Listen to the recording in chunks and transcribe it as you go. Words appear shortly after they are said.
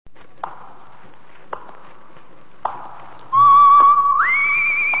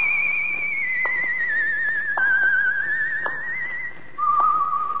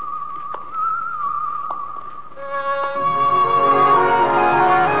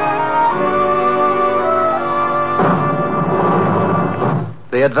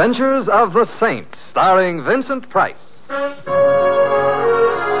The Adventures of the Saint, starring Vincent Price. The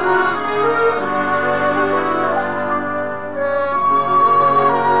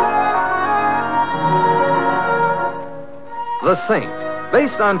Saint,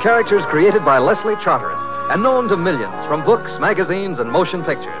 based on characters created by Leslie Charteris and known to millions from books, magazines, and motion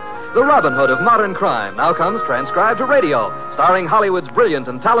pictures. The Robin Hood of modern crime now comes transcribed to radio, starring Hollywood's brilliant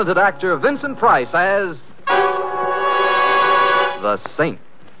and talented actor Vincent Price as the Saint.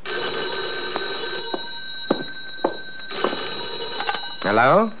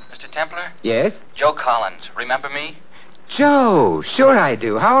 Hello? Mr. Templar? Yes? Joe Collins. Remember me? Joe, sure I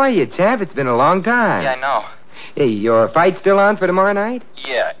do. How are you, chap? It's been a long time. Yeah, I know. Hey, your fight still on for tomorrow night?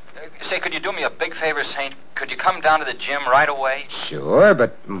 Yeah. Say, could you do me a big favor, Saint? Could you come down to the gym right away? Sure,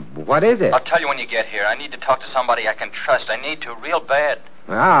 but what is it? I'll tell you when you get here. I need to talk to somebody I can trust. I need to real bad.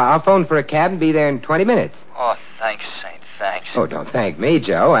 I'll phone for a cab and be there in 20 minutes. Oh, thanks, Saint. Thanks. Oh, don't thank me,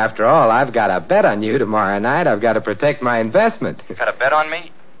 Joe. After all, I've got a bet on you tomorrow night. I've got to protect my investment. Got a bet on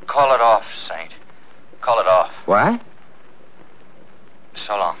me? Call it off, Saint. Call it off. What?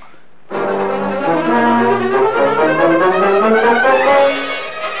 So long.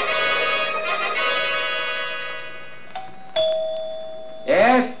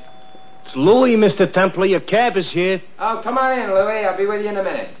 Yes? It's Louis, Mr. Templar. Your cab is here. Oh, come on in, Louis. I'll be with you in a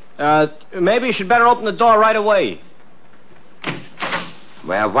minute. Maybe you should better open the door right away.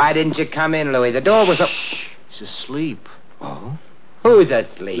 Well, why didn't you come in, Louis? The door was He's asleep. Oh? Who's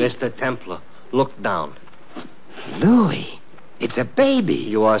asleep? Mr. Templar, look down. Louis, it's a baby.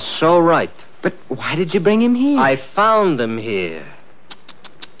 You are so right. But why did you bring him here? I found him here.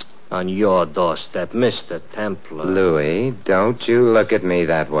 On your doorstep, Mr. Templar. Louis, don't you look at me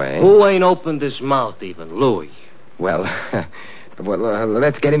that way. Who ain't opened his mouth even? Louis. Well,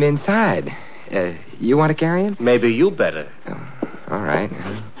 let's get him inside. You want to carry him? Maybe you better. Oh, all right.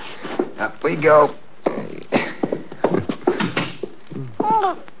 Up we go.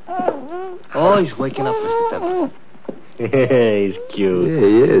 Oh, he's waking up, Mr. Templar. He's cute. Yeah,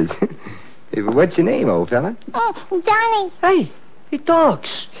 he is. What's your name, old fella? Donnie. Hey, he talks.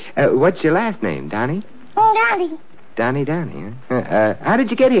 What's your last name, Donnie? Donnie. Donnie, huh? How did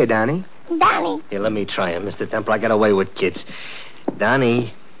you get here, Donnie? Donnie. Here, let me try him, Mr. Templar. I got away with kids.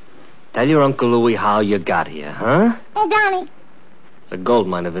 Donnie, tell your Uncle Louis how you got here, huh? Donnie. It's a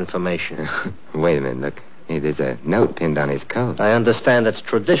goldmine of information. Wait a minute, look. Hey, there's a note pinned on his coat. I understand that's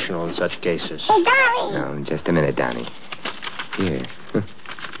traditional in such cases. Donnie. Oh, just a minute, Donnie. Here.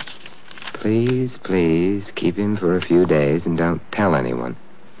 Please, keep him for a few days and don't tell anyone.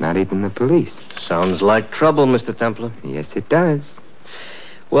 Not even the police. Sounds like trouble, Mr. Templar. Yes, it does.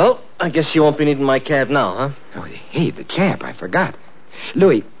 Well, I guess you won't be needing my cab now, huh? Oh, hey, the champ, I forgot.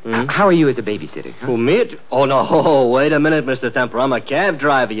 Louis, how are you as a babysitter? Huh? Who, me? Oh, no, wait a minute, Mr. Templar. I'm a cab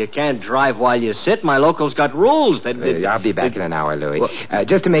driver. You can't drive while you sit. My locals got rules. I'll be back in an hour, Louis.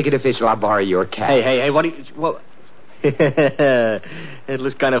 Just to make it official, I'll borrow your cab. Hey, what do you... Well... It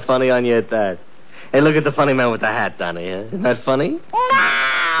looks kind of funny on you at that. Hey, look at the funny man with the hat, Donnie. Huh? Isn't that funny?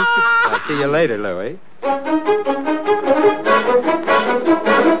 I'll see you later, Louis.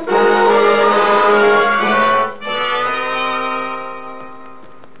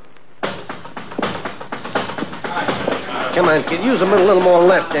 Come on, kid. Use them a little more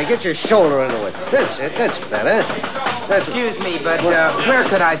left there. Get your shoulder into it. That's it. That's better. Excuse me, but where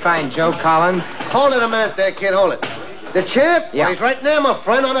could I find Joe Collins? Hold it a minute there, kid. Hold it. The champ? Yeah. Well, he's right there, my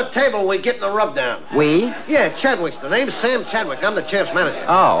friend, on the table. We're getting the rubdown. We? Yeah, Chadwick's the name. Sam Chadwick. I'm the champ's manager.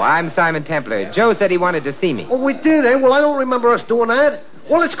 Oh, I'm Simon Templar. Joe said he wanted to see me. Oh, we did, eh? Well, I don't remember us doing that.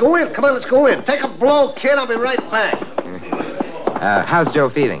 Well, let's go in. Come on, let's go in. Take a blow, kid. I'll be right back. How's Joe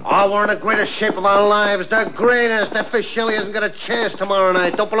feeling? Oh, we're in the greatest shape of our lives. The greatest. That fish Shelley hasn't got a chance tomorrow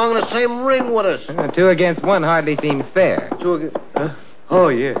night. Don't belong in the same ring with us. 2 against 1 hardly seems fair. 2 against... Huh? Oh,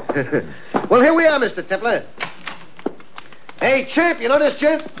 yeah. Well, here we are, Mr. Templar. Hey, champ, you know this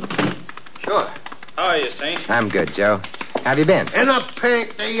gent? Sure. How are you, Saint? I'm good, Joe. How have you been? In a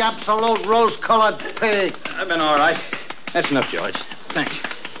pink, the absolute rose-colored pink. I've been all right. That's enough, George. Thanks.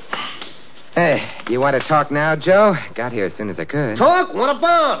 Hey, you want to talk now, Joe? Got here as soon as I could. Talk? What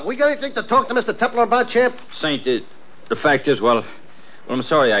about? We got anything to talk to Mr. Templar about, champ? Saint, the fact is, well, I'm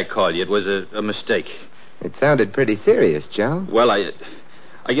sorry I called you. It was a mistake. It sounded pretty serious, Joe. Well, I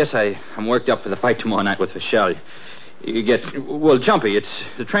guess I'm worked up for the fight tomorrow night with Fischel. You get, jumpy. It's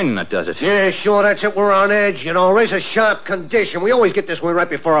the training that does it. Yeah, sure, that's it. We're on edge, you know. Razor sharp condition. We always get this way right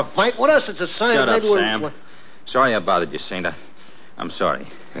before a fight. With us, it's a sign Shut that up, Sam. Sorry I bothered you, Saint. I'm sorry.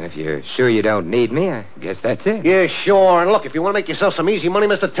 If you're sure you don't need me, I guess that's it. Yeah, sure. And look, if you want to make yourself some easy money,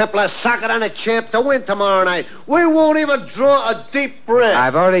 Mr. Templar, sock it on the champ to win tomorrow night. We won't even draw a deep breath.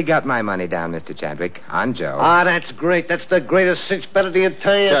 I've already got my money down, Mr. Chadwick, on Joe. Ah, that's great. That's the greatest cinch bet of the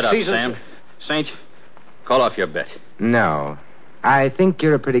entire Shut up, season. Sam. Saint, call off your bet. No. I think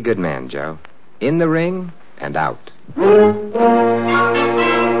you're a pretty good man, Joe. In the ring and out.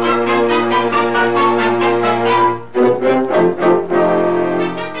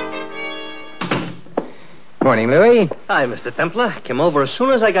 Morning, Louis. Hi, Mr. Templar. Came over as soon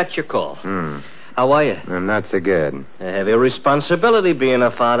as I got your call. How are you? I'm not so good. A heavy responsibility being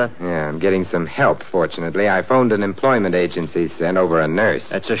a father. Yeah, I'm getting some help, fortunately. I phoned an employment agency, sent over a nurse.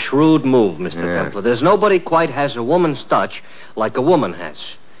 That's a shrewd move, Mr. Yeah. Templar. There's nobody quite has a woman's touch like a woman has.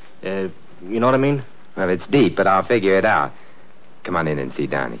 You know what I mean? Well, it's deep, but I'll figure it out. Come on in and see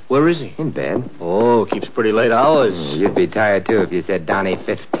Donnie. Where is he? In bed. Oh, keeps pretty late hours. You'd be tired, too, if you said Donnie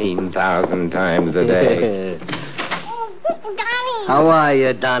 15,000 times a day. Donnie. How are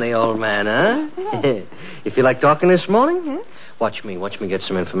you, Donnie, old man, huh? You feel like talking this morning? Huh? Watch me get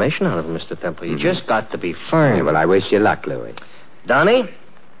some information out of him, Mr. Templar. You just got to be firm. Yeah, well, I wish you luck, Louis. Donnie,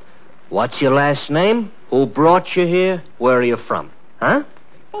 what's your last name? Who brought you here? Where are you from? Huh?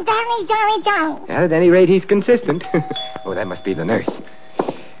 Donnie, Donnie, Donnie. Well, at any rate, he's consistent. Oh, that must be the nurse.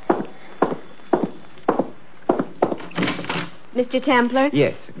 Mr. Templar?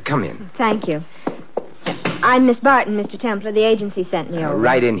 Yes, come in. Thank you. I'm Miss Barton, Mr. Templar. The agency sent me over.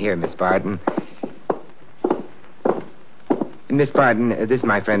 Right in here, Miss Barton. Miss Barton, this is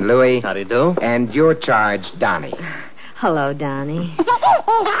my friend Louis. Howdy do. And your charge, Donnie. Hello, Donnie.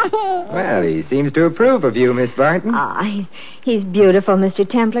 Well, he seems to approve of you, Miss Barton. He's beautiful, Mr.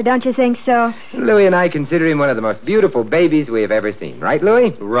 Templar. Don't you think so? Louis and I consider him one of the most beautiful babies we have ever seen. Right,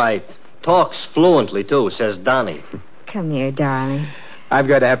 Louis? Right. Talks fluently, too, says Donnie. Come here, darling. I've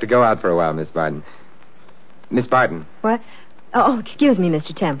got to have to go out for a while, Miss Barton. Miss Barton. What? Oh, excuse me,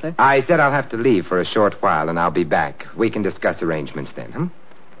 Mr. Templar. I said I'll have to leave for a short while, and I'll be back. We can discuss arrangements then, huh?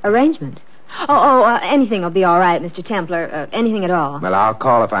 Arrangement? Anything will be all right, Mr. Templar. Anything at all. Well, I'll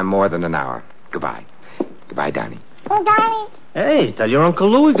call if I'm more than an hour. Goodbye. Goodbye, Donnie. Donnie, Hey, tell your Uncle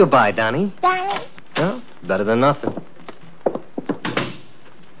Louis goodbye, Donnie. Donnie. Well, better than nothing.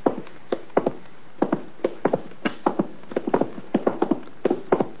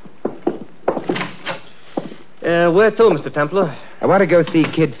 Where to, Mr. Templar? I want to go see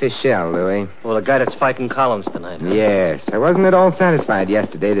Kid Fischel, Louis. Well, the guy that's fighting Collins tonight. Huh? Yes. I wasn't at all satisfied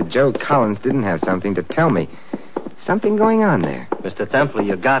yesterday that Joe Collins didn't have something to tell me. Something going on there. Mr. Templar,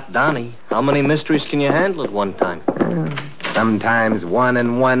 you got Donnie. How many mysteries can you handle at one time? Sometimes 1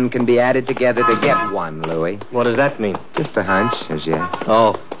 and 1 can be added together to get 1, Louis. What does that mean? Just a hunch, as yet.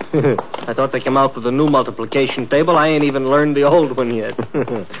 Oh. I thought they came out with a new multiplication table. I ain't even learned the old one yet.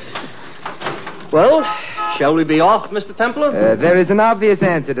 Well, shall we be off, Mr. Templar? There is an obvious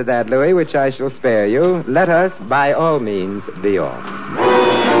answer to that, Louis, which I shall spare you. Let us, by all means, be off.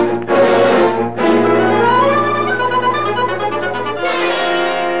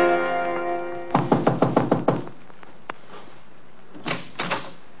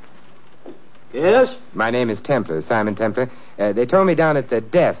 Yes? My name is Templar, Simon Templar. They told me down at the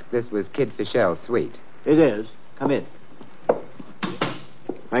desk this was Kid Fischel's suite. It is. Come in.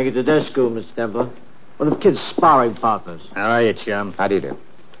 Frank at the desk school, Mr. Templar. One of Kid's sparring partners. How are you, chum? How do you do?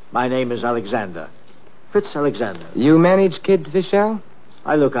 My name is Alexander. Fritz Alexander. You manage Kid Fischel?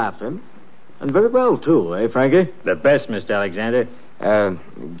 I look after him. And very well, too, eh, Frankie? The best, Mr. Alexander.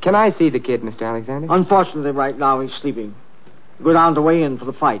 Can I see the kid, Mr. Alexander? Unfortunately, right now, he's sleeping. Go down to weigh in for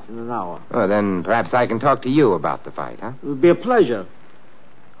the fight in an hour. Oh, then perhaps I can talk to you about the fight, huh? It would be a pleasure.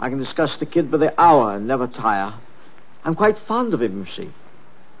 I can discuss the kid by the hour and never tire. I'm quite fond of him, you see.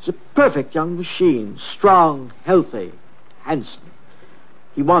 He's a perfect young machine. Strong, healthy, handsome.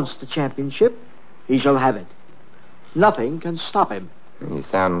 He wants the championship. He shall have it. Nothing can stop him. You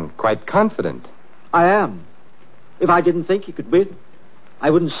sound quite confident. I am. If I didn't think he could win,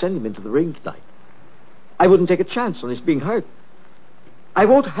 I wouldn't send him into the ring tonight. I wouldn't take a chance on his being hurt. I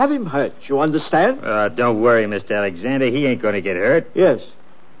won't have him hurt, you understand? Don't worry, Mr. Alexander. He ain't going to get hurt. Yes.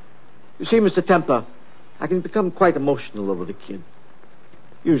 You see, Mr. Templar, I can become quite emotional over the kid.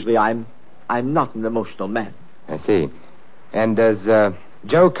 Usually I'm not an emotional man. I see. And does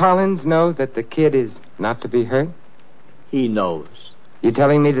Joe Collins know that the kid is not to be hurt? He knows. You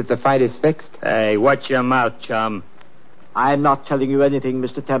telling me that the fight is fixed? Hey, watch your mouth, chum. I'm not telling you anything,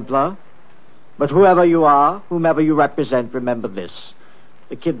 Mr. Templar. But whoever you are, whomever you represent, remember this.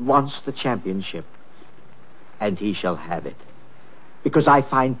 The kid wants the championship. And he shall have it. Because I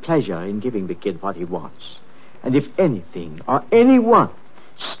find pleasure in giving the kid what he wants. And if anything or anyone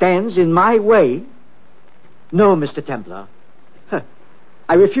stands in my way... No, Mr. Templar.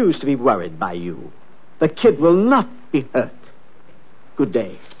 I refuse to be worried by you. The kid will not be hurt. Good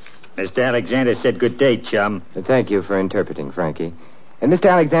day. Mr. Alexander said good day, chum. Thank you for interpreting, Frankie. And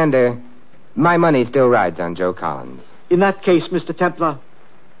Mr. Alexander, my money still rides on Joe Collins. In that case, Mr. Templar,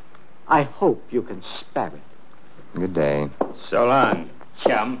 I hope you can spare it. Good day. So long,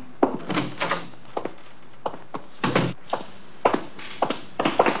 chum.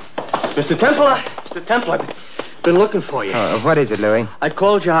 Mr. Templar! Mr. Templar, I've been looking for you. What is it, Louis? I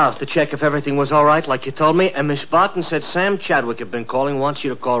called your house to check if everything was all right, like you told me, and Miss Barton said Sam Chadwick had been calling, wants you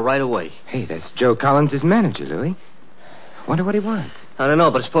to call right away. Hey, that's Joe Collins' manager, Louis. Wonder what he wants. I don't know,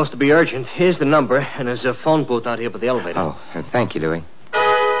 but it's supposed to be urgent. Here's the number, and there's a phone booth out here by the elevator. Oh, thank you, Louis.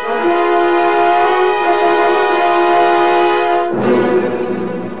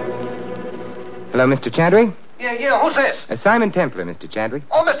 Hello, Mr. Chadwick? Yeah, who's this? Simon Templar, Mr. Chadwick.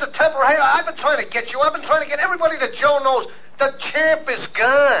 Oh, Mr. Templar, hey, I've been trying to get you. I've been trying to get everybody that Joe knows. The champ is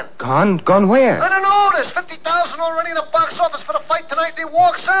gone. Gone? Gone where? I don't know. There's $50,000 already in the box office for the fight tonight, and he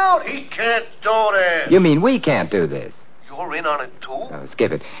walks out. He can't do this. You mean we can't do this? You're in on it, too? Oh,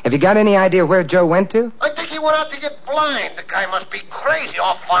 skip it. Have you got any idea where Joe went to? I think he went out to get blind. The guy must be crazy.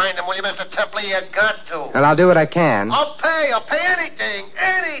 I'll find him, will you, Mr. Templar? You got to. Well, I'll do what I can. I'll pay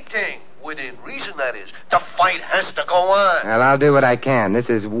anything. Within reason, that is. The fight has to go on. Well, I'll do what I can. This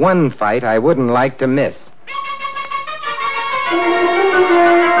is one fight I wouldn't like to miss.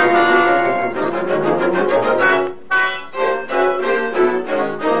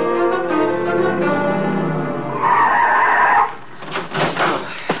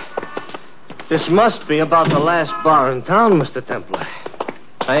 This must be about the last bar in town, Mr. Templar.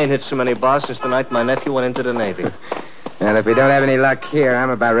 I ain't hit so many bars since the night my nephew went into the Navy. And if we don't have any luck here,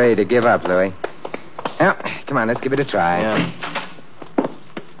 I'm about ready to give up, Louis. Well, come on, let's give it a try. Yeah.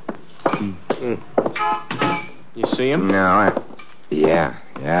 You see him? No, Yeah,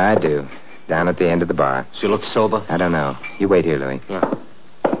 I do. Down at the end of the bar. Does he look sober? I don't know. You wait here, Louis. Yeah.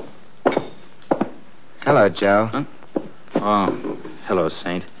 Hello, Joe. Huh? Oh, hello,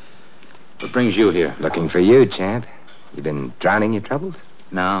 Saint. What brings you here? Looking for you, champ. You been drowning your troubles?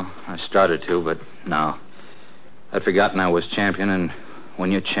 No, I started to, but no. I'd forgotten I was champion, and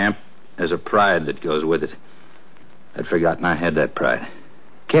when you're champ, there's a pride that goes with it. I'd forgotten I had that pride.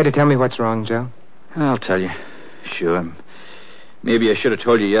 Care to tell me what's wrong, Joe? I'll tell you. Sure. Maybe I should have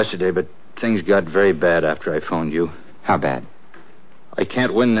told you yesterday, but things got very bad after I phoned you. How bad? I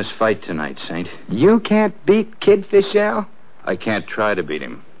can't win this fight tonight, Saint. You can't beat Kid Fischel? I can't try to beat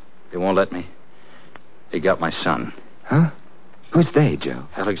him. They won't let me. They got my son. Huh? Who's they, Joe?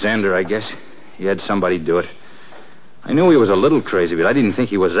 Alexander, I guess. He had somebody do it. I knew he was a little crazy, but I didn't think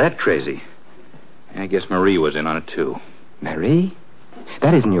he was that crazy. I guess Marie was in on it, too. Marie?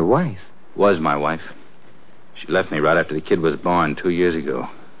 That isn't your wife. Was my wife. She left me right after the kid was born 2 years ago.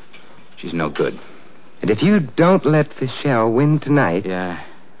 She's no good. And if you don't let Fischel win tonight... Yeah,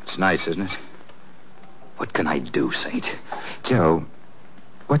 it's nice, isn't it? What can I do, Saint? Joe,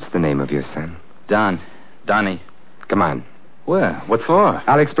 what's the name of your son? Donnie. Come on. Where? What for?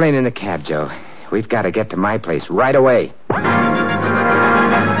 I'll explain in the cab, Joe. We've got to get to my place right away.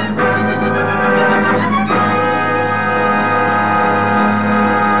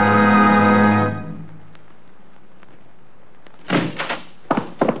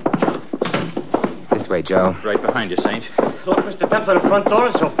 This way, Joe. Right behind you, Saint. Look, Mr. Templar, the front door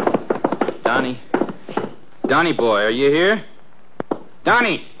is open. Donnie boy, are you here?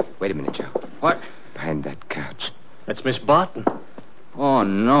 Donnie! Wait a minute, Joe. What? Behind that couch. That's Miss Barton. Oh,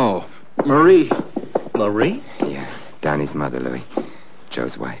 no. Marie. Marie? Yeah, Donnie's mother, Louis.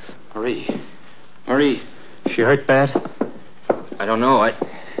 Joe's wife. Marie. She hurt bad? I don't know.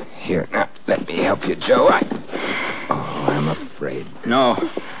 Here, now, let me help you, Joe. I'm afraid. No.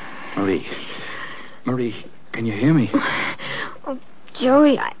 Marie, can you hear me? Oh,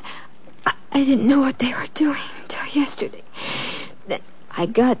 Joey, I didn't know what they were doing until yesterday. Then I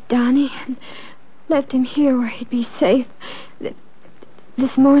got Donnie and left him here where he'd be safe.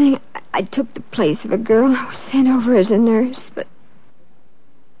 This morning, I took the place of a girl who was sent over as a nurse, but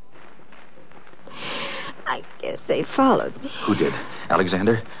I guess they followed me. Who did?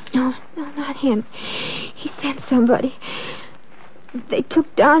 Alexander? No, not him. He sent somebody. They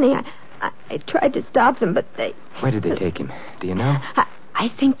took Donnie. I tried to stop them, but they... Where did they take him? Do you know? I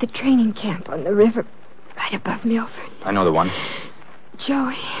think the training camp on the river right above Milford. I know the one.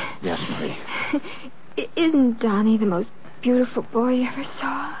 Joey. Yes, Marie. Isn't Donnie the most beautiful boy you ever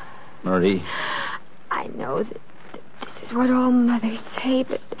saw? Marie. I know that this is what all mothers say,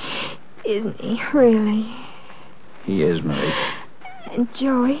 but isn't he really? He is, Marie. And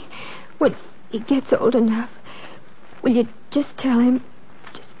Joey, when he gets old enough, will you just tell him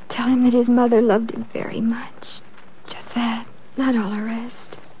that his mother loved him very much? Just that, not all the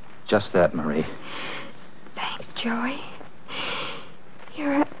rest. Just that, Marie. Thanks, Joey.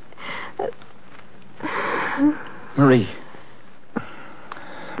 You're Marie.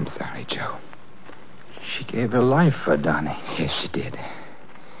 I'm sorry, Joe. She gave her life for Donnie. Yes, she did.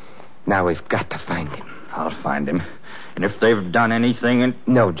 Now we've got to find him. I'll find him. And if they've done anything...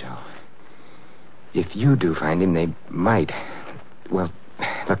 No, Joe. If you do find him, they might. Well,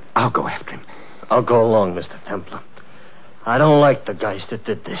 look, I'll go after him. I'll go along, Mr. Templar. I don't like the guys that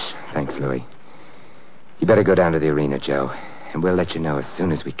did this. Thanks, Louis. You better go down to the arena, Joe, and we'll let you know as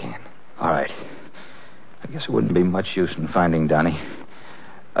soon as we can. All right. I guess it wouldn't be much use in finding Donnie.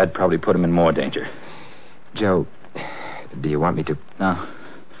 I'd probably put him in more danger. Joe, do you want me to...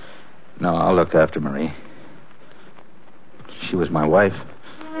 No, I'll look after Marie. She was my wife.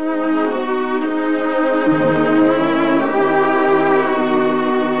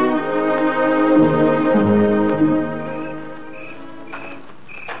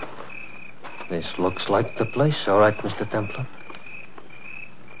 This looks like the place. All right, Mr. Templar.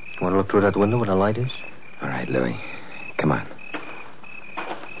 You want to look through that window where the light is? All right, Louis. Come on.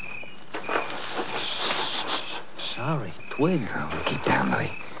 Sorry, twig. Oh, keep down,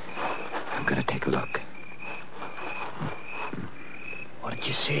 Louis. I'm going to take a look. What did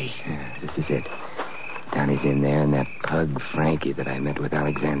you see? This is it. Donnie's in there, and that pug Frankie that I met with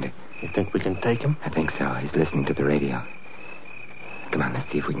Alexander. You think we can take him? I think so. He's listening to the radio. Come on, let's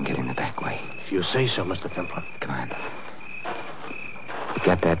see if we can get in the back way. If you say so, Mr. Templar. Come on. You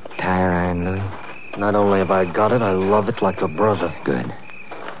got that tire iron, Louis? Not only have I got it, I love it like a brother. Good.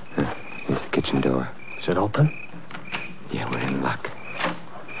 Here's the kitchen door. Is it open? Yeah, we're in luck.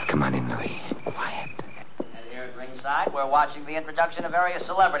 Come on in, Louis. Quiet. And here at ringside, we're watching the introduction of various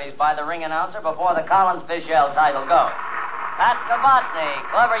celebrities by the ring announcer before the Collins-Fischel title go. Pat Novotny,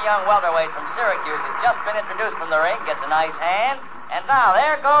 clever young welterweight from Syracuse, has just been introduced from the ring, gets a nice hand, and now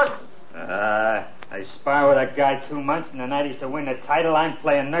there goes... I spar with a guy 2 months, and the night he's to win the title, I'm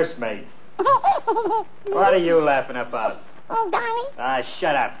playing nursemaid. What are you laughing about? Oh, Donnie.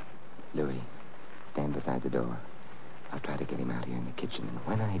 Shut up. Louis, stand beside the door. I'll try to get him out here in the kitchen, and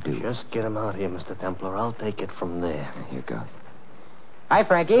when I do... Just get him out here, Mr. Templar. I'll take it from there. Here goes. Hi,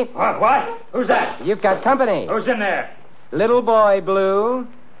 Frankie. What? Who's that? You've got company. Who's in there? Little boy, Blue.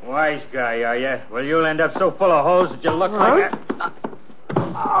 Wise guy, are you? Well, you'll end up so full of holes that you'll look like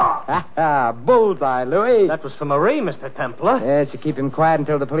a... Bullseye, Louis. That was for Marie, Mr. Templar. Yeah, it should keep him quiet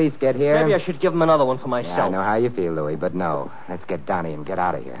until the police get here. Maybe I should give him another one for myself. Yeah, I know how you feel, Louis, but no. Let's get Donnie and get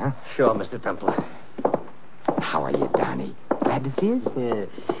out of here, huh? Sure, Mr. Templar. How are you, Donnie? Glad to see you? Yeah.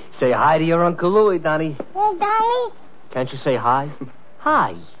 Say hi to your Uncle Louis, Donnie. Oh, Donnie. Can't you say hi?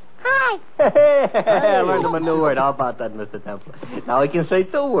 Hi. Hi. I learned him a new word. How about that, Mr. Templar? Now he can say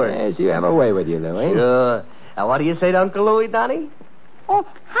 2 words. Yes, you have a way with you, Louis. Sure. Now, what do you say to Uncle Louis, Donnie? Oh,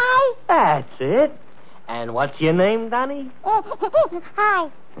 hi. That's it. And what's your name, Donnie? Hi.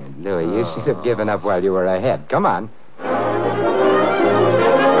 Louis, you should have given up while you were ahead. Come on.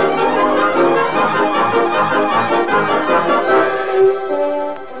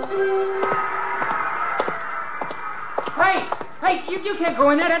 Hey, you can't go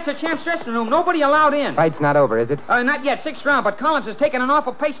in there. That's the champ's dressing room. Nobody allowed in. Fight's not over, is it? Not yet. 6th round, but Collins has taken an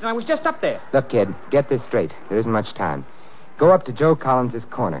awful pace, and I was just up there. Look, kid, get this straight. There isn't much time. Go up to Joe Collins'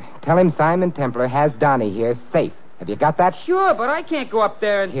 corner. Tell him Simon Templar has Donnie here safe. Have you got that? Sure, but I can't go up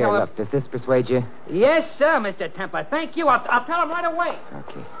there and Here, tell him... look, does this persuade you? Yes, sir, Mr. Templar. Thank you. I'll tell him right away.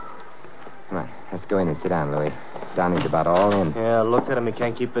 Okay. Come on, let's go in and sit down, Louis. Donnie's about all in. Yeah, look at him. He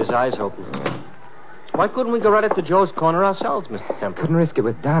can't keep his eyes open. Yeah. Why couldn't we go right up to Joe's corner ourselves, Mr. Templar? Couldn't risk it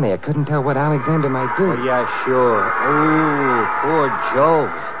with Donnie. I couldn't tell what Alexander might do. Oh, yeah, sure. Oh, poor Joe.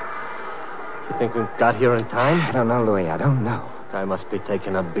 You think we got here in time? I don't know, Louis. I don't know. Guy must be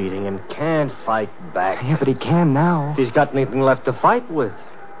taking a beating and can't fight back. Yeah, but he can now. If he's got anything left to fight with.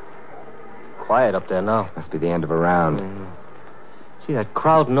 Quiet up there now. Must be the end of a round. See, that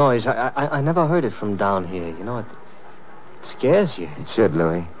crowd noise, I never heard it from down here. You know, it scares you. It should,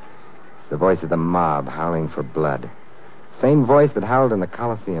 Louis. It's the voice of the mob howling for blood. Same voice that howled in the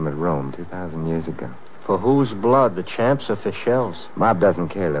Colosseum at Rome 2,000 years ago. For whose blood, the champs or Fischel's? Mob doesn't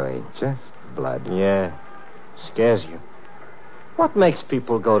care, Louis. Just blood. Yeah. Scares you. What makes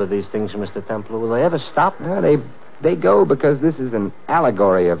people go to these things, Mr. Templar? Will they ever stop? They go because this is an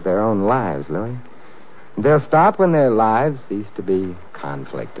allegory of their own lives, Louis. They'll stop when their lives cease to be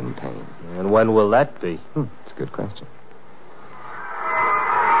conflict and pain. And when will that be? It's a good question.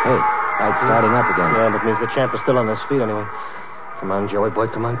 Fight's starting up again. Yeah, that means the champ is still on his feet anyway. Come on, Joey boy,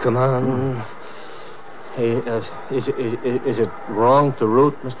 come on. Hey, is it wrong to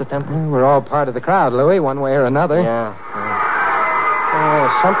root, Mr. Temple? We're all part of the crowd, Louis, one way or another. Yeah.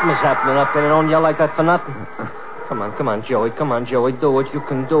 Oh, something is happening up there. They don't yell like that for nothing. Come on, Joey. Do it. You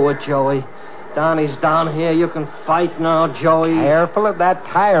can do it, Joey. Donnie's down here. You can fight now, Joey. Careful of that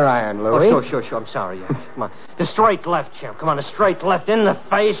tire iron, Louis. Oh, sure. I'm sorry. Yeah. Come on. The straight left, champ. Come on, the straight left in the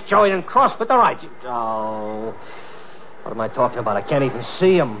face, Joey, and cross with the right. Oh. What am I talking about? I can't even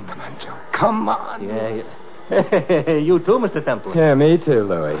see him. Come on, Joe. Come on. Yeah. You too, Mr. Temple? Yeah, me too,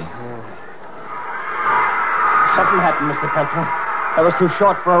 Louis. Something happened, Mr. Temple. That was too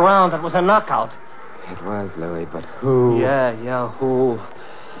short for a round. That was a knockout. It was, Louis, but who? Yeah, who?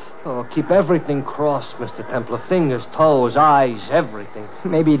 Oh, keep everything crossed, Mr. Templar. Fingers, toes, eyes, everything.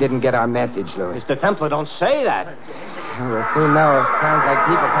 Maybe he didn't get our message, Louis. Mr. Templar, don't say that. We'll soon know. Sounds like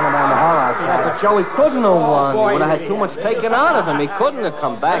people coming down the hall outside. Yeah, but Joey couldn't have won. He would have had too much taken out of him. He couldn't have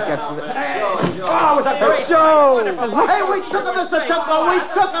come back after the... Oh, was that great show? Hey, we took him, Mr. Templar. We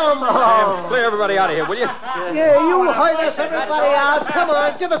took him. Sam, clear everybody out of here, will you? Yeah, you heard us, everybody out. Come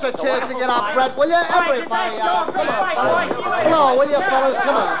on, give us a chance to get our breath, will you? Everybody out. Come on, fellas. Come on, will you, fellas?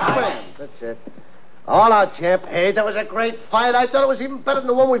 Come on. That's it. All out, champ. Hey, that was a great fight. I thought it was even better than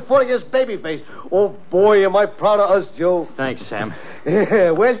the one we fought against Babyface. Oh, boy, am I proud of us, Joe. Thanks, Sam.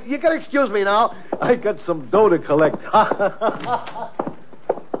 Yeah, well, you gotta excuse me now. I got some dough to collect.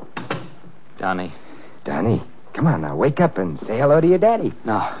 Donnie. Donnie, come on now. Wake up and say hello to your daddy.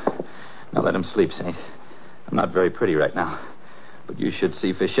 No, let him sleep, Saint. I'm not very pretty right now. But you should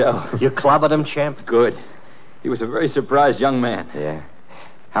see Fischel. You clobbered him, champ? Good. He was a very surprised young man. Yeah.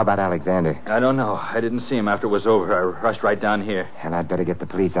 How about Alexander? I don't know. I didn't see him after it was over. I rushed right down here. And I'd better get the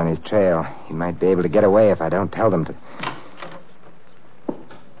police on his trail. He might be able to get away if I don't tell them to.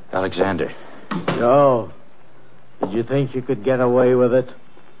 Alexander. Joe, did you think you could get away with it?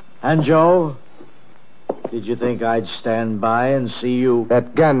 And Joe, did you think I'd stand by and see you...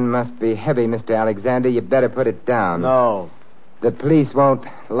 That gun must be heavy, Mr. Alexander. You better put it down. No. The police won't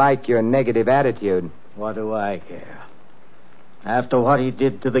like your negative attitude. What do I care? After what he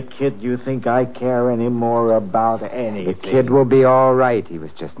did to the kid, you think I care any more about anything? The kid will be all right. He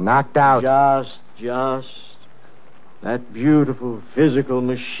was just knocked out. Just. That beautiful physical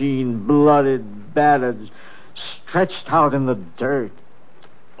machine, blooded, battered, stretched out in the dirt.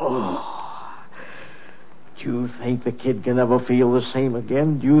 Oh. Do you think the kid can ever feel the same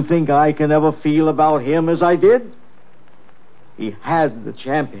again? Do you think I can ever feel about him as I did? He had the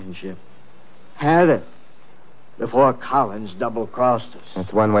championship. Had it. Before Collins double-crossed us.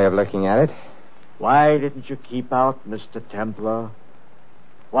 That's one way of looking at it. Why didn't you keep out, Mr. Templar?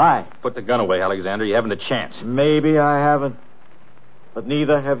 Why? Put the gun away, Alexander. You haven't a chance. Maybe I haven't. But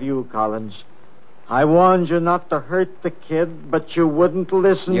neither have you, Collins. I warned you not to hurt the kid, but you wouldn't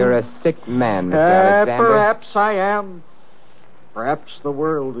listen. You're a sick man, Mr. Alexander. Perhaps I am. Perhaps the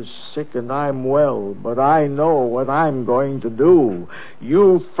world is sick and I'm well, but I know what I'm going to do.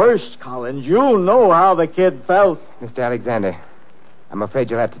 You first, Collins. You know how the kid felt. Mr. Alexander, I'm afraid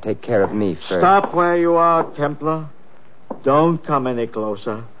you'll have to take care of me first. Stop where you are, Templar. Don't come any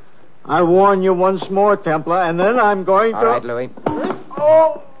closer. I'll warn you once more, Templar, and then I'm going to... All right, Louis.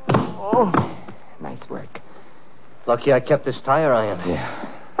 Oh. Nice work. Lucky I kept this tire iron. Yeah.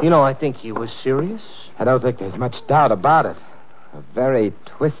 You know, I think he was serious. I don't think there's much doubt about it. A very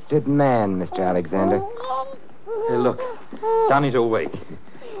twisted man, Mr. Alexander. Hey, look. Donnie's awake.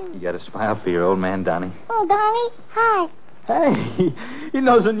 You got a smile for your old man, Donnie. Oh, Donnie, hi. Hey, he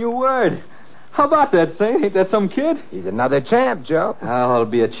knows a new word. How about that, Saint? Ain't that some kid? He's another champ, Joe. Oh, he'll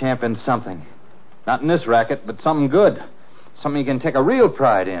be a champ in something. Not in this racket, but something good. Something he can take a real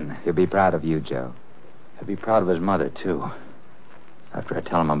pride in. He'll be proud of you, Joe. He'll be proud of his mother, too. After I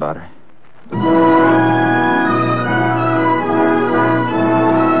tell him about her.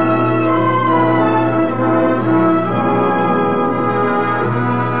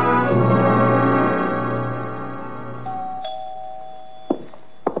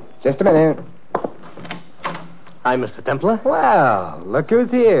 Just a minute. Hi, Mr. Templar. Well, look who's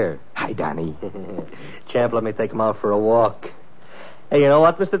here. Hi, Donnie. Champ, let me take him out for a walk. Hey, you know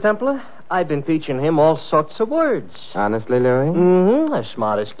what, Mr. Templar? I've been teaching him all sorts of words. Honestly, Louis? Mm-hmm. The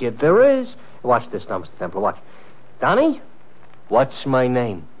smartest kid there is. Watch this now, Mr. Templar. Watch. Donnie, what's my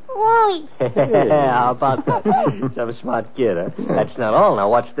name? Wally. How about that? Some smart kid, huh? That's not all. Now,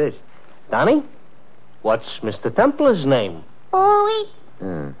 watch this. Donnie, what's Mr. Templar's name? Wally.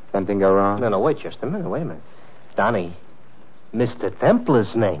 Something go wrong? No, wait just a minute. Wait a minute. Donnie, Mr.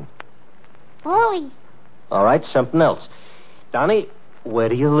 Templar's name. Wally. All right, something else. Donnie, where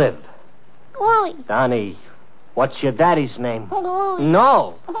do you live? Louie. Donnie, what's your daddy's name? Louie.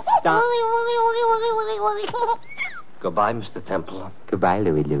 No. Louie. Goodbye, Mr. Temple. Goodbye,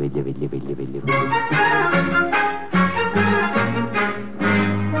 Louie.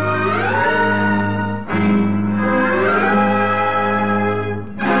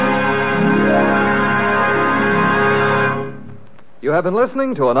 You have been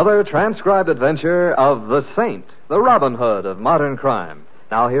listening to another transcribed adventure of The Saint, the Robin Hood of modern crime.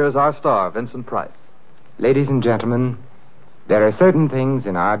 Now here's our star, Vincent Price. Ladies and gentlemen, there are certain things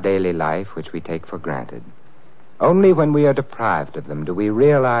in our daily life which we take for granted. Only when we are deprived of them do we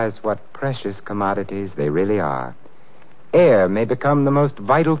realize what precious commodities they really are. Air may become the most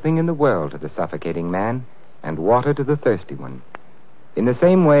vital thing in the world to the suffocating man, and water to the thirsty one. In the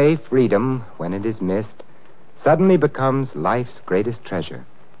same way, freedom, when it is missed, suddenly becomes life's greatest treasure.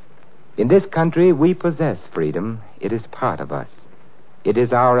 In this country, we possess freedom. It is part of us. It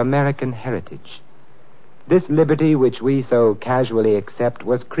is our American heritage. This liberty which we so casually accept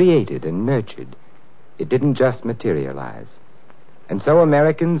was created and nurtured. It didn't just materialize. And so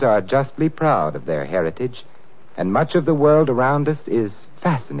Americans are justly proud of their heritage, and much of the world around us is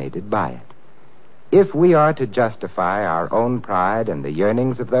fascinated by it. If we are to justify our own pride and the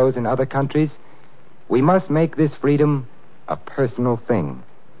yearnings of those in other countries, we must make this freedom a personal thing.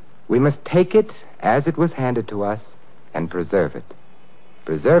 We must take it as it was handed to us and preserve it.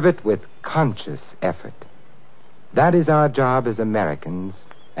 Preserve it with conscious effort. That is our job as Americans,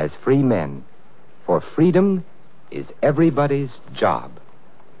 as free men. For freedom is everybody's job.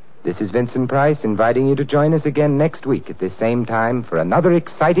 This is Vincent Price inviting you to join us again next week at this same time for another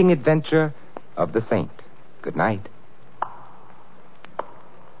exciting adventure of the Saint. Good night.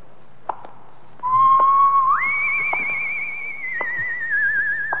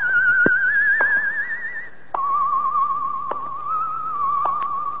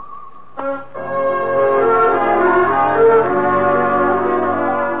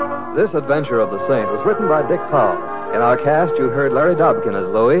 This adventure of the Saint was written by Dick Powell. In our cast, you heard Larry Dobkin as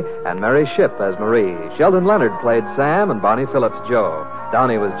Louie and Mary Shipp as Marie. Sheldon Leonard played Sam and Bonnie Phillips Joe.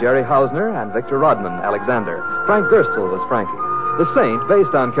 Downey was Jerry Hausner and Victor Rodman Alexander. Frank Gerstle was Frankie. The Saint,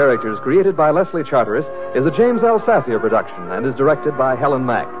 based on characters created by Leslie Charteris, is a James L. Safier production and is directed by Helen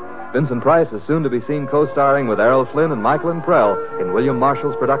Mack. Vincent Price is soon to be seen co-starring with Errol Flynn and Michael Prell in William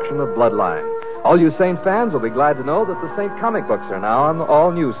Marshall's production of Bloodline. All you Saint fans will be glad to know that the Saint comic books are now on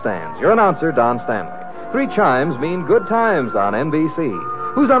all newsstands. Your announcer, Don Stanley. 3 chimes mean good times on NBC.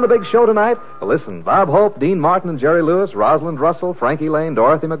 Who's on the big show tonight? Well, listen, Bob Hope, Dean Martin and Jerry Lewis, Rosalind Russell, Frankie Lane,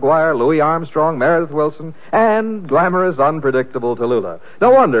 Dorothy McGuire, Louis Armstrong, Meredith Wilson, and glamorous, unpredictable Tallulah. No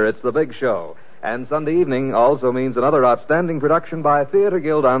wonder it's the big show. And Sunday evening also means another outstanding production by Theater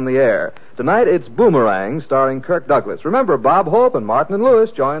Guild on the Air. Tonight it's Boomerang, starring Kirk Douglas. Remember, Bob Hope and Martin and Lewis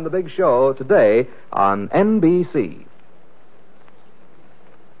join the big show today on NBC.